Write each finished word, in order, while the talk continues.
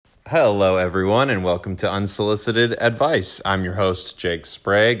Hello, everyone, and welcome to Unsolicited Advice. I'm your host, Jake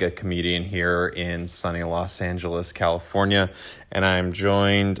Sprague, a comedian here in sunny Los Angeles, California, and I'm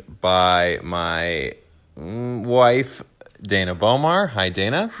joined by my wife, Dana Bomar. Hi,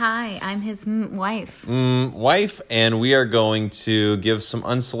 Dana. Hi, I'm his wife. Wife, and we are going to give some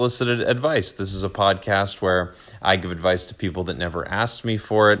unsolicited advice. This is a podcast where I give advice to people that never asked me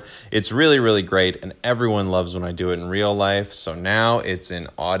for it. It's really, really great, and everyone loves when I do it in real life, so now it's in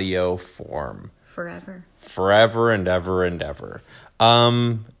audio form. Forever. Forever and ever and ever.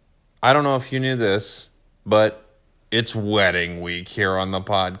 I don't know if you knew this, but it's wedding week here on the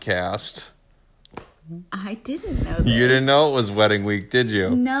podcast. I didn't know this. You didn't know it was wedding week, did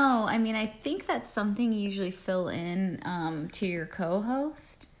you? No, I mean, I think that's something you usually fill in to your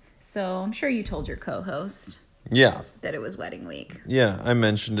co-host. So I'm sure you told your co-host. Yeah. That it was wedding week. Yeah, I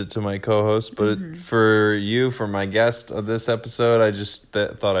mentioned it to my co-host, but for my guest of this episode, I just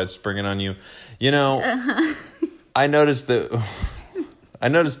thought I'd spring it on you. You know, I noticed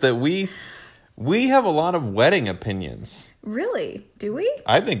that we have a lot of wedding opinions. Really? Do we?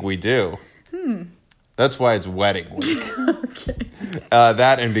 I think we do. That's why it's wedding week. Okay.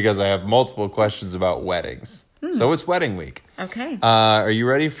 That and because I have multiple questions about weddings. So it's wedding week. Okay. Are you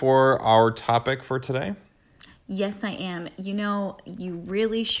ready for our topic for today? Yes, I am. You know, you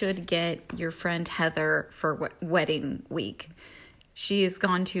really should get your friend Heather for wedding week. She has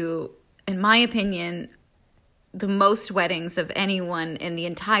gone to, in my opinion, the most weddings of anyone in the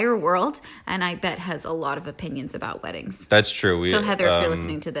entire world, and I bet has a lot of opinions about weddings. That's true. So Heather, if you're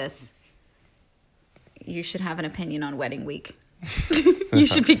listening to this, you should have an opinion on wedding week. You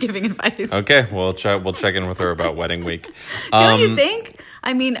should be giving advice. Okay, we'll check in with her about wedding week. Don't you think?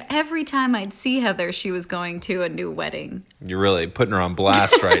 I mean, every time I'd see Heather, she was going to a new wedding. You're really putting her on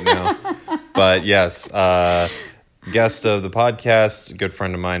blast right now. But yes, guest of the podcast, a good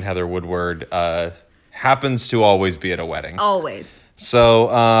friend of mine, Heather Woodward, happens to always be at a wedding. Always. So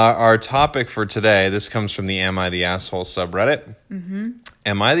our topic for today, this comes from the Am I the Asshole subreddit. Mm-hmm.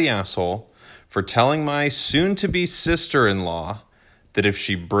 Am I the asshole for telling my soon-to-be sister-in-law that if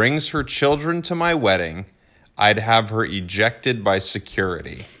she brings her children to my wedding, I'd have her ejected by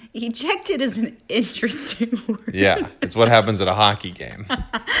security? Ejected is an interesting word. Yeah, it's what happens at a hockey game.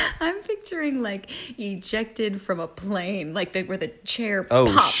 I'm picturing like ejected from a plane, like where the chair Oh,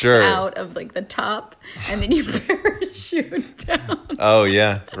 pops sure. out of like the top, and then you parachute down. Oh,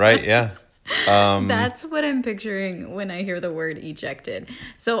 yeah, right, yeah. That's what I'm picturing when I hear the word ejected.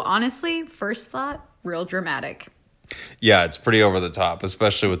 So honestly, first thought, real dramatic. Yeah, it's pretty over the top,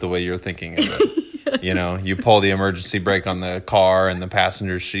 especially with the way you're thinking of it. Yes. You know, you pull the emergency brake on the car and the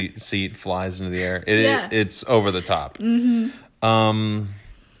passenger seat flies into the air. It's over the top. Mm-hmm.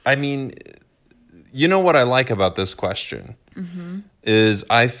 I mean, you know what I like about this question is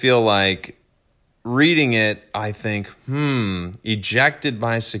I feel like reading it, I think, ejected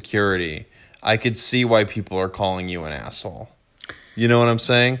by security. I could see why people are calling you an asshole. You know what I'm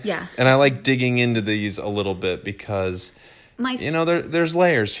saying? Yeah. And I like digging into these a little bit because, there's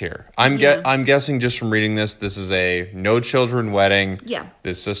layers here. I'm guessing just from reading this is a no children wedding. Yeah.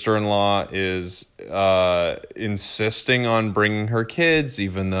 This sister-in-law is insisting on bringing her kids,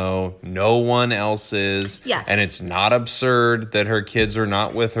 even though no one else is. Yeah. And it's not absurd that her kids are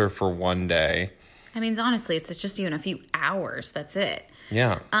not with her for one day. I mean, honestly, it's just even a few hours. That's it.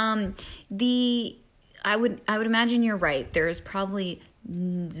 Yeah. I would imagine you're right. There's probably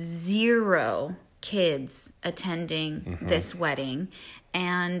 0 kids attending this wedding,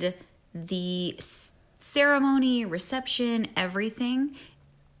 and the ceremony, reception, everything.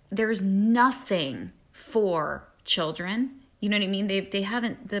 There's nothing for children. You know what I mean? They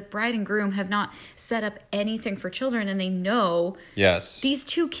haven't. The bride and groom have not set up anything for children, and they know. Yes. These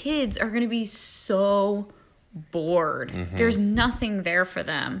 2 kids are going to be so bored. There's nothing there for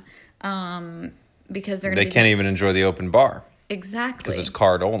them. Because they can't even enjoy the open bar. Exactly. Because it's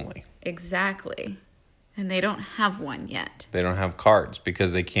card only. Exactly. And they don't have one yet. They don't have cards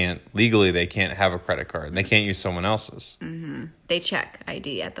because they can't have a credit card. They can't use someone else's. Mm-hmm. They check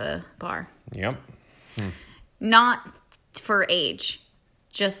ID at the bar. Yep. Not for age,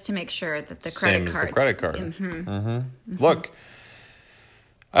 just to make sure that the credit card. Same as the credit card. Look,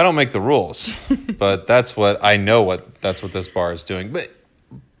 I don't make the rules, but that's what this bar is doing. But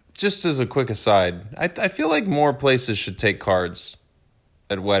just as a quick aside, I feel like more places should take cards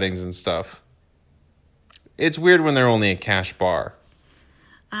at weddings and stuff. It's weird when they're only a cash bar.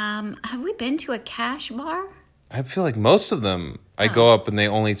 Have we been to a cash bar? I feel like most of them, I go up and they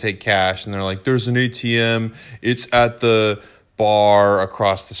only take cash, and they're like, there's an ATM. It's at the bar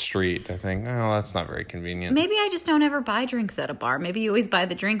across the street. I think, oh, that's not very convenient. Maybe I just don't ever buy drinks at a bar. Maybe you always buy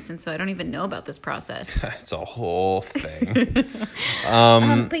the drinks, and so I don't even know about this process. It's a whole thing.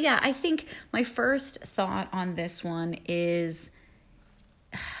 But yeah, I think my first thought on this one is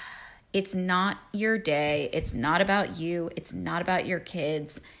it's not your day. It's not about you. It's not about your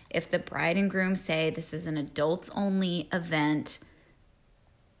kids. If the bride and groom say this is an adults-only event,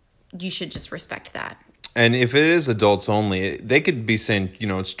 you should just respect that. And if it is adults only, they could be saying,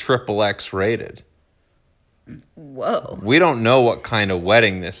 it's XXX rated. Whoa. We don't know what kind of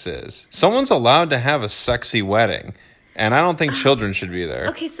wedding this is. Someone's allowed to have a sexy wedding, and I don't think children should be there.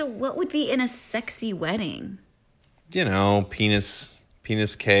 Okay, so what would be in a sexy wedding? Penis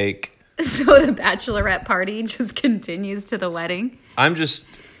cake. So the bachelorette party just continues to the wedding?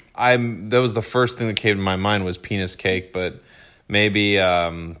 That was the first thing that came to my mind was penis cake, but maybe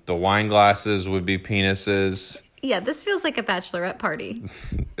the wine glasses would be penises. Yeah, this feels like a bachelorette party.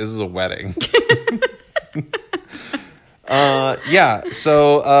 This is a wedding.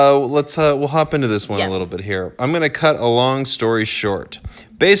 So we'll hop into this one a little bit here. I'm going to cut a long story short.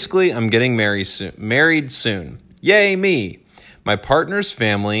 Basically, I'm getting married soon. Yay, me. My partner's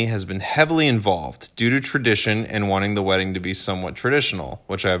family has been heavily involved due to tradition and wanting the wedding to be somewhat traditional,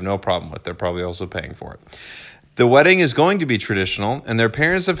 which I have no problem with. They're probably also paying for it. The wedding is going to be traditional, and their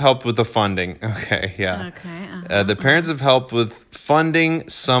parents have helped with the funding. Okay, yeah. Okay. The parents have helped with funding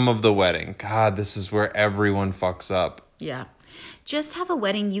some of the wedding. God, this is where everyone fucks up. Yeah. Just have a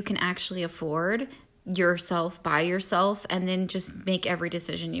wedding you can actually afford yourself, by yourself, and then just make every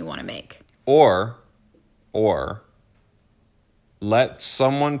decision you want to make. Or let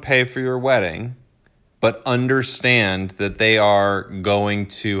someone pay for your wedding, but understand that they are going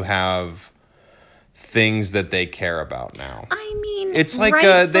to have things that they care about now. I mean, it's like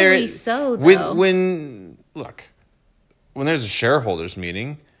rightfully so, though. When there's a shareholders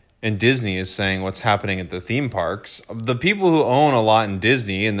meeting and Disney is saying what's happening at the theme parks, the people who own a lot in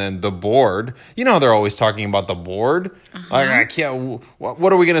Disney and then the board, how they're always talking about the board? Like, I can't,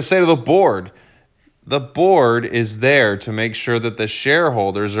 what are we going to say to the board? The board is there to make sure that the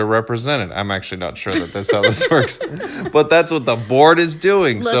shareholders are represented. I'm actually not sure that that's how this works, but that's what the board is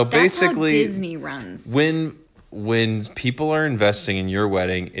doing. Look, so that's basically, how Disney runs. When people are investing in your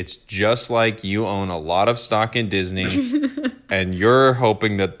wedding, it's just like you own a lot of stock in Disney, and you're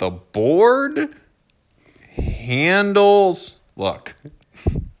hoping that the board handles. Look,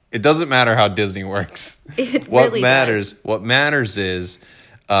 it doesn't matter how Disney works. What matters is.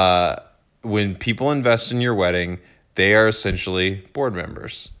 When people invest in your wedding, they are essentially board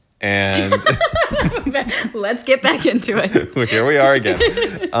members. And let's get back into it. Here we are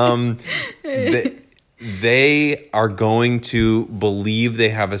again. They are going to believe they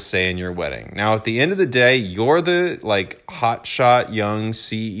have a say in your wedding. Now, at the end of the day, you're the hotshot young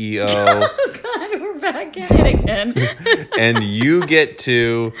CEO. Oh God, we're back at it again. And you get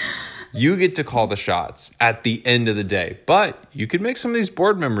to call the shots at the end of the day. But you could make some of these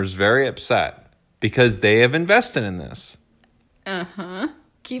board members very upset because they have invested in this. Uh-huh.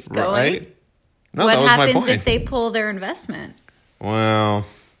 Keep going. Right? No, what that was my happens point. if they pull their investment? Well,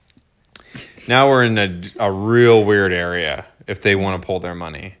 now we're in a real weird area if they want to pull their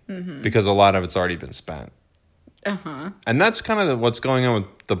money. Mm-hmm. Because a lot of it's already been spent. Uh-huh. And that's kind of what's going on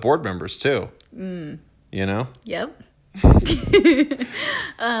with the board members too. Mm. Yep.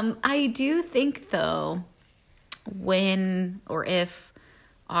 I do think, though, when or if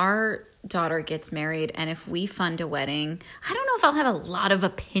our daughter gets married and if we fund a wedding, I don't know if I'll have a lot of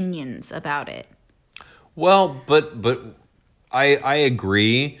opinions about it. Well, but I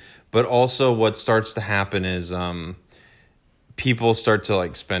agree, but also what starts to happen is people start to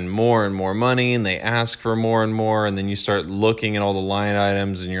spend more and more money and they ask for more and more, and then you start looking at all the line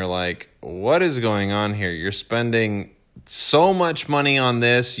items and you're like, what is going on here? You're spending so much money on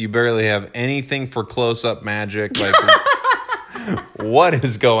this, you barely have anything for close-up magic. What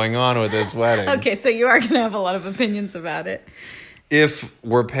is going on with this wedding? Okay, so you are going to have a lot of opinions about it. If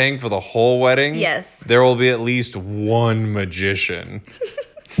we're paying for the whole wedding, yes, there will be at least one magician.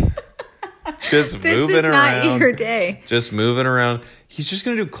 Just moving around. This is not your day. Just moving around. He's just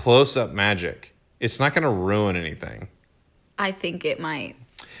going to do close-up magic. It's not going to ruin anything. I think it might.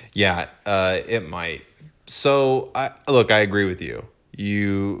 Yeah, it might. So, I agree with you.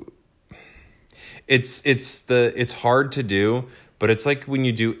 It's hard to do, but it's like when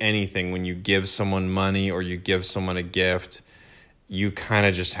you do anything, when you give someone money or you give someone a gift, you kind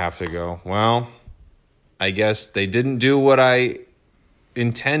of just have to go, well, I guess they didn't do what I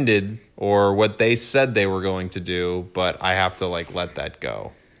intended or what they said they were going to do, but I have to let that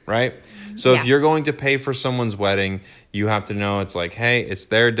go. right? So if you're going to pay for someone's wedding, you have to know it's like, hey, it's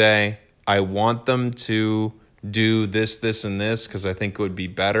their day. I want them to do this, this, and this because I think it would be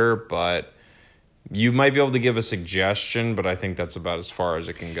better, but you might be able to give a suggestion, but I think that's about as far as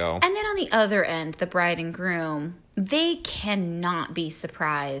it can go. And then on the other end, the bride and groom, they cannot be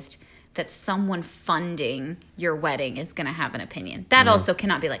surprised that someone funding your wedding is going to have an opinion. That also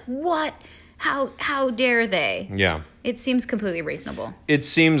cannot be like, what? How dare they? Yeah. It seems completely reasonable. It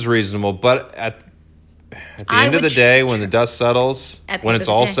seems reasonable, but at the end of the day, when the dust settles, when it's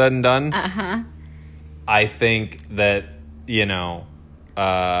all said and done, I think that,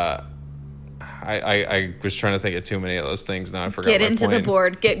 I was trying to think of too many of those things. Now I forgot. Get into the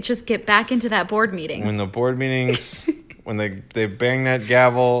board. Get back into that board meeting. When the board meetings, when they bang that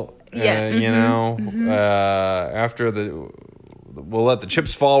gavel, after we'll let the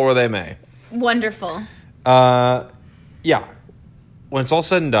chips fall where they may. Wonderful. Yeah. When it's all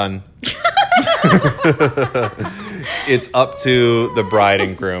said and done, it's up to the bride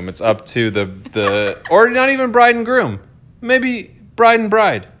and groom. It's up to the or not even bride and groom. Maybe bride and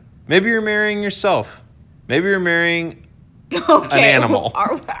bride. Maybe you're marrying yourself. Maybe you're marrying an animal.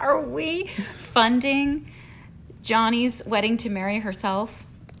 Are we funding Johnny's wedding to marry herself?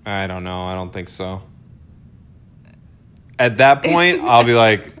 I don't know. I don't think so. At that point, I'll be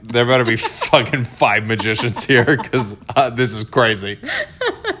like, there better be fucking 5 magicians here because this is crazy.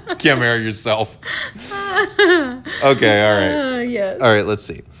 Can't marry yourself. Okay, all right. Yes. All right, let's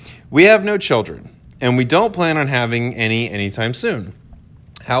see. We have no children, and we don't plan on having any anytime soon.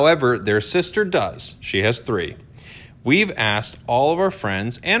 However, their sister does. She has 3. We've asked all of our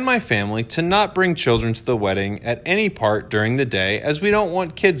friends and my family to not bring children to the wedding at any part during the day as we don't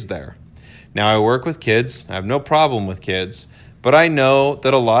want kids there. Now, I work with kids. I have no problem with kids. But I know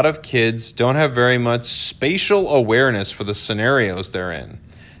that a lot of kids don't have very much spatial awareness for the scenarios they're in.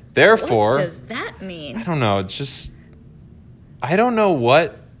 Therefore... What does that mean? I don't know. It's just... I don't know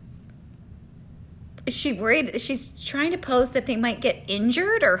what... Is she worried? She's trying to pose that they might get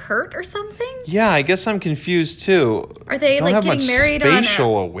injured or hurt or something? Yeah, I guess I'm confused too. Are they don't have getting much married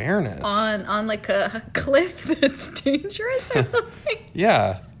spatial awareness on like a cliff that's dangerous or something?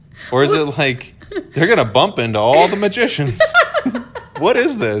 Yeah. Or is it like they're going to bump into all the magicians? What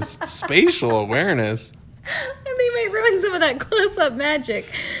is this? Spatial awareness. And they might ruin some of that close-up magic.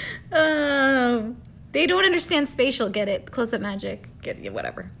 They don't understand spatial. Get it? Close-up magic. Get it,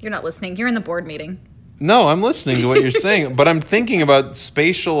 whatever. You're not listening. You're in the board meeting. No, I'm listening to what you're saying, but I'm thinking about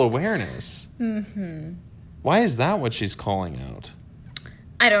spatial awareness. Mm-hmm. Why is that what she's calling out?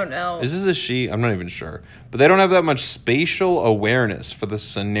 I don't know. Is this a she? I'm not even sure. But they don't have that much spatial awareness for the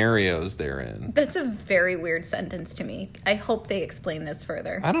scenarios they're in. That's a very weird sentence to me. I hope they explain this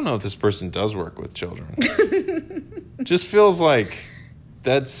further. I don't know if this person does work with children. Just feels like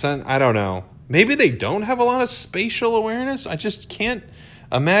that's... I don't know. Maybe they don't have a lot of spatial awareness. I just can't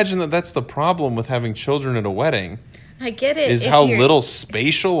imagine that that's the problem with having children at a wedding. I get it. Is how little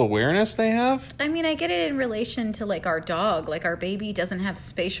spatial awareness they have? I mean, I get it in relation to, like, our dog. Like, our baby doesn't have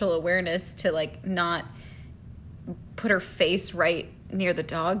spatial awareness to, like, not put her face right near the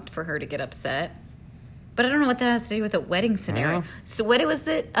dog for her to get upset. But I don't know what that has to do with a wedding scenario. So what was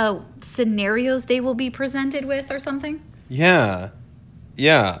it? Scenarios they will be presented with or something? Yeah.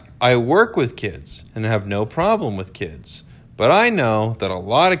 Yeah. I work with kids and have no problem with kids. But I know that a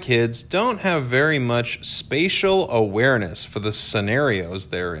lot of kids don't have very much spatial awareness for the scenarios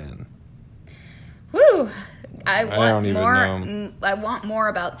they're in. Woo! I want more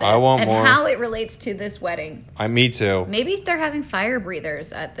about this. I want more. And how it relates to this wedding. Me too. Maybe they're having fire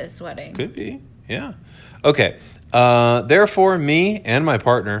breathers at this wedding. Could be, yeah. Okay. Therefore, me and my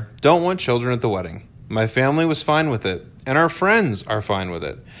partner don't want children at the wedding. My family was fine with it, and our friends are fine with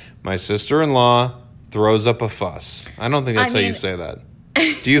it. My sister-in-law throws up a fuss. I don't think that's how you say that.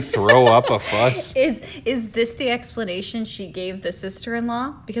 Do you throw up a fuss? Is this the explanation she gave the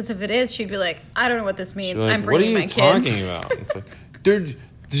sister-in-law? Because if it is, she'd be like, I don't know what this means. Like, I'm bringing my kids. What are you talking about? It's like,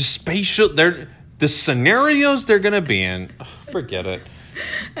 the scenarios they're going to be in, forget it.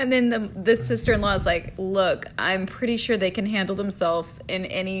 And then the sister-in-law is like, look, I'm pretty sure they can handle themselves in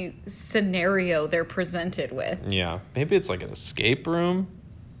any scenario they're presented with. Yeah. Maybe it's like an escape room.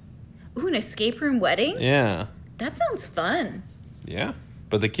 Ooh, an escape room wedding? Yeah. That sounds fun. Yeah.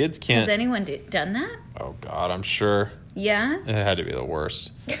 But the kids can't... Has anyone done that? Oh, God, I'm sure. Yeah? It had to be the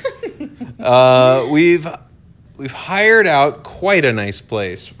worst. We've hired out quite a nice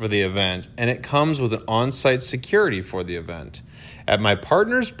place for the event, and it comes with an on-site security for the event. At my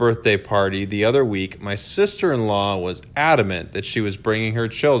partner's birthday party the other week, my sister-in-law was adamant that she was bringing her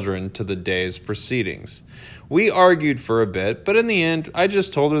children to the day's proceedings. We argued for a bit, but in the end, I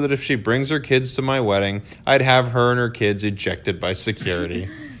just told her that if she brings her kids to my wedding, I'd have her and her kids ejected by security.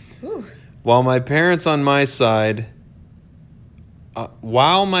 While my parents on my side...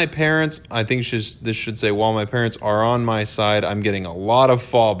 while my parents are on my side, I'm getting a lot of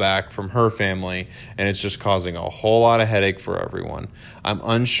fallback from her family, and it's just causing a whole lot of headache for everyone. I'm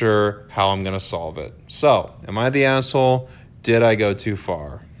unsure how I'm going to solve it. So, am I the asshole? Did I go too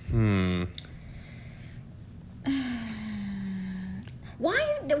far?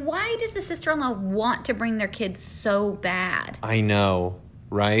 Why does the sister-in-law want to bring their kids so bad? I know,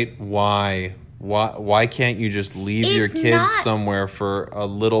 right? Why can't you just leave your kids somewhere for a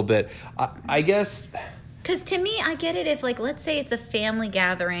little bit? I guess... Because to me, I get it if, like, let's say it's a family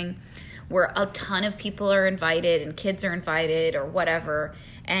gathering where a ton of people are invited and kids are invited or whatever,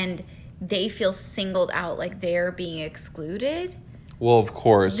 and they feel singled out, like they're being excluded. Well, of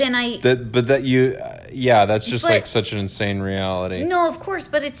course. Then that's just like such an insane reality. No, of course,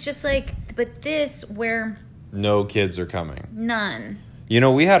 but it's just like, but this where... No kids are coming. None. You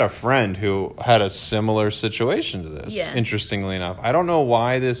know, we had a friend who had a similar situation to this, yes. Interestingly enough. I don't know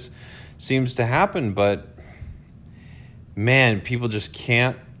why this seems to happen, but, man, people just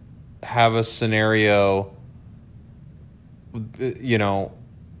can't have a scenario, you know,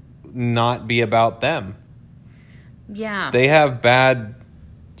 not be about them. Yeah. They have bad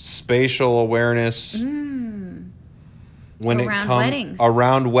spatial awareness when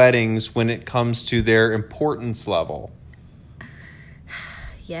around weddings when it comes to their importance level.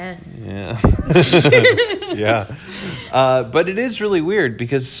 Yes. Yeah. Yeah. But it is really weird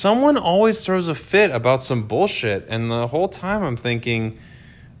because someone always throws a fit about some bullshit. And the whole time I'm thinking,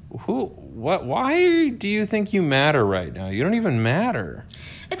 why do you think you matter right now? You don't even matter.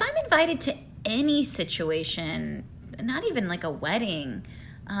 If I'm invited to any situation, not even like a wedding,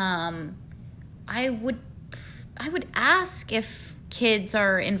 I would ask if kids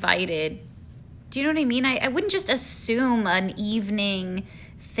are invited. Do you know what I mean? I wouldn't just assume an evening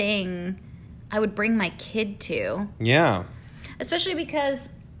thing I would bring my kid to. Yeah. Especially because,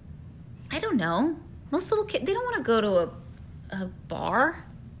 I don't know, most little kids, they don't want to go to a bar.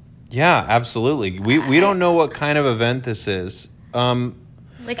 Yeah, absolutely. We don't know what kind of event this is.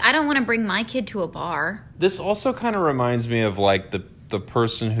 Like, I don't want to bring my kid to a bar. This also kind of reminds me of, like, the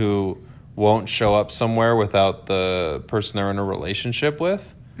person who won't show up somewhere without the person they're in a relationship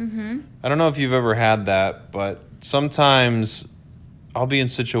with. Mm-hmm. I don't know if you've ever had that, but sometimes I'll be in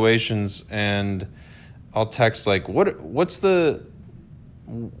situations and I'll text, like, who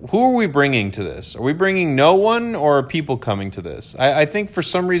are we bringing to this? Are we bringing no one, or are people coming to this? I think for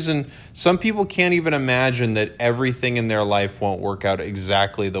some reason, some people can't even imagine that everything in their life won't work out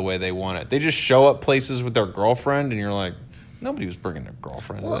exactly the way they want it. They just show up places with their girlfriend, and you're like, nobody was bringing their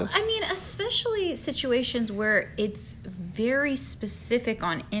girlfriend to this. I mean, especially situations where it's very specific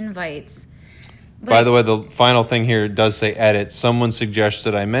on invites. By the way, the final thing here does say edit. Someone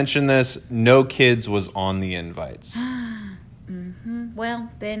suggested I mention this. No kids was on the invites.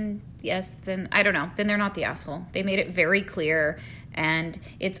 Well, then, yes, then, I don't know. Then they're not the asshole. They made it very clear, and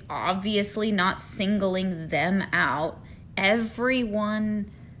it's obviously not singling them out.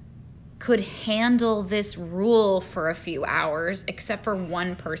 Everyone could handle this rule for a few hours, except for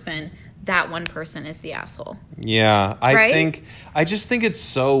one person. That one person is the asshole. Yeah, I just think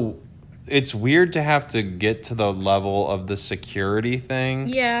it's weird to have to get to the level of the security thing.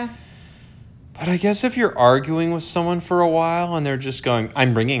 Yeah. But I guess if you're arguing with someone for a while and they're just going,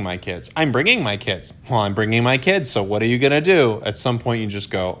 I'm bringing my kids. Well, I'm bringing my kids. So what are you going to do? At some point you just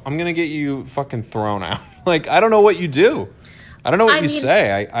go, I'm going to get you fucking thrown out. Like, I don't know what you do. I don't know what you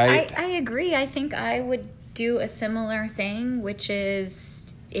say. I agree. I think I would do a similar thing, which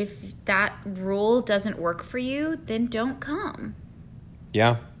is if that rule doesn't work for you, then don't come.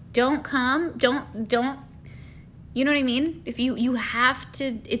 Yeah. Don't come. Don't. You know what I mean? If you have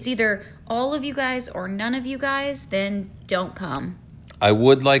to, it's either all of you guys or none of you guys, then don't come. I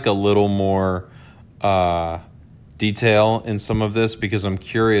would like a little more detail in some of this because I'm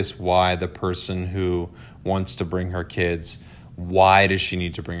curious why the person who wants to bring her kids, why does she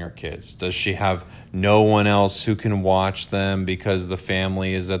need to bring her kids? Does she have no one else who can watch them because the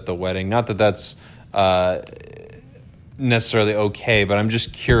family is at the wedding? Not that that's necessarily okay, but I'm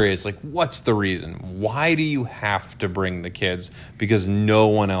just curious, like, what's the reason? Why do you have to bring the kids? Because no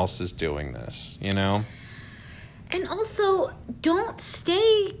one else is doing this, you know? And also, don't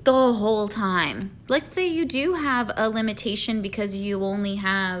stay the whole time. Let's say you do have a limitation because you only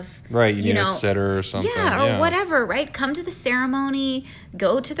have... Right, you need a sitter or something. Yeah, or whatever, right? Come to the ceremony,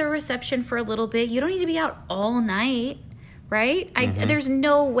 go to the reception for a little bit. You don't need to be out all night, right? There's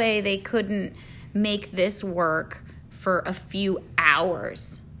no way they couldn't make this work for a few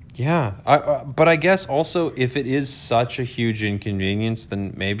hours. Yeah, but I guess also if it is such a huge inconvenience,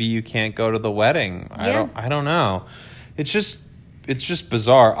 then maybe you can't go to the wedding. Yeah. I don't know. It's just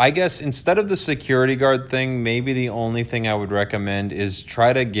bizarre. I guess instead of the security guard thing, maybe the only thing I would recommend is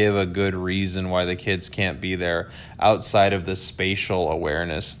try to give a good reason why the kids can't be there outside of the spatial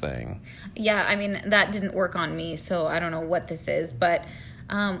awareness thing. Yeah, I mean, that didn't work on me, so I don't know what this is, but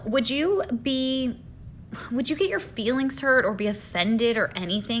would you get your feelings hurt or be offended or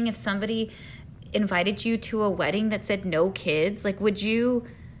anything if somebody invited you to a wedding that said no kids? Like, would you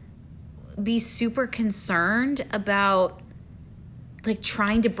be super concerned about, like,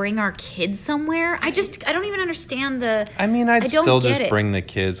 trying to bring our kids somewhere? I don't even understand the... I mean, I'd still just bring the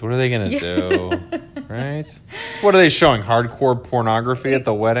kids. What are they going to do? Right? What are they showing? Hardcore pornography at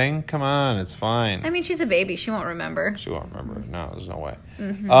the wedding? Come on, it's fine. I mean, she's a baby. She won't remember. She won't remember. No, there's no way.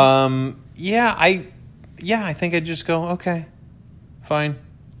 Mm-hmm. I think I'd just go, okay, fine.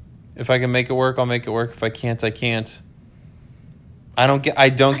 If I can make it work, I'll make it work. If I can't, I can't. I don't get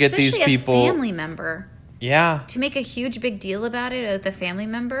these people. Especially a family member. Yeah. To make a huge big deal about it with a family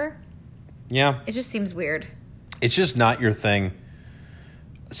member. Yeah. It just seems weird. It's just not your thing.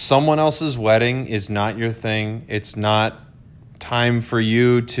 Someone else's wedding is not your thing. It's not time for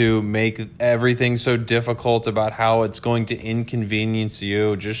you to make everything so difficult about how it's going to inconvenience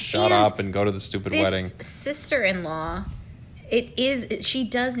you. Just shut up and go to the stupid wedding. Sister-in-law, she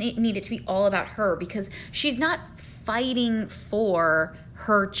does need it to be all about her because she's not fighting for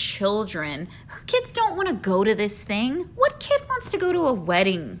her children. Her kids don't want to go to this thing. What kid wants to go to a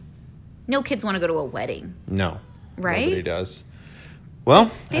wedding? No kids want to go to a wedding. No. Right? Nobody does.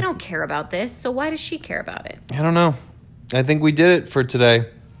 Well, they don't care about this, so why does she care about it? I don't know. I think we did it for today.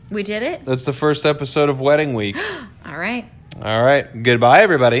 We did it? That's the first episode of Wedding Week. All right. All right. Goodbye,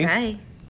 everybody. Bye.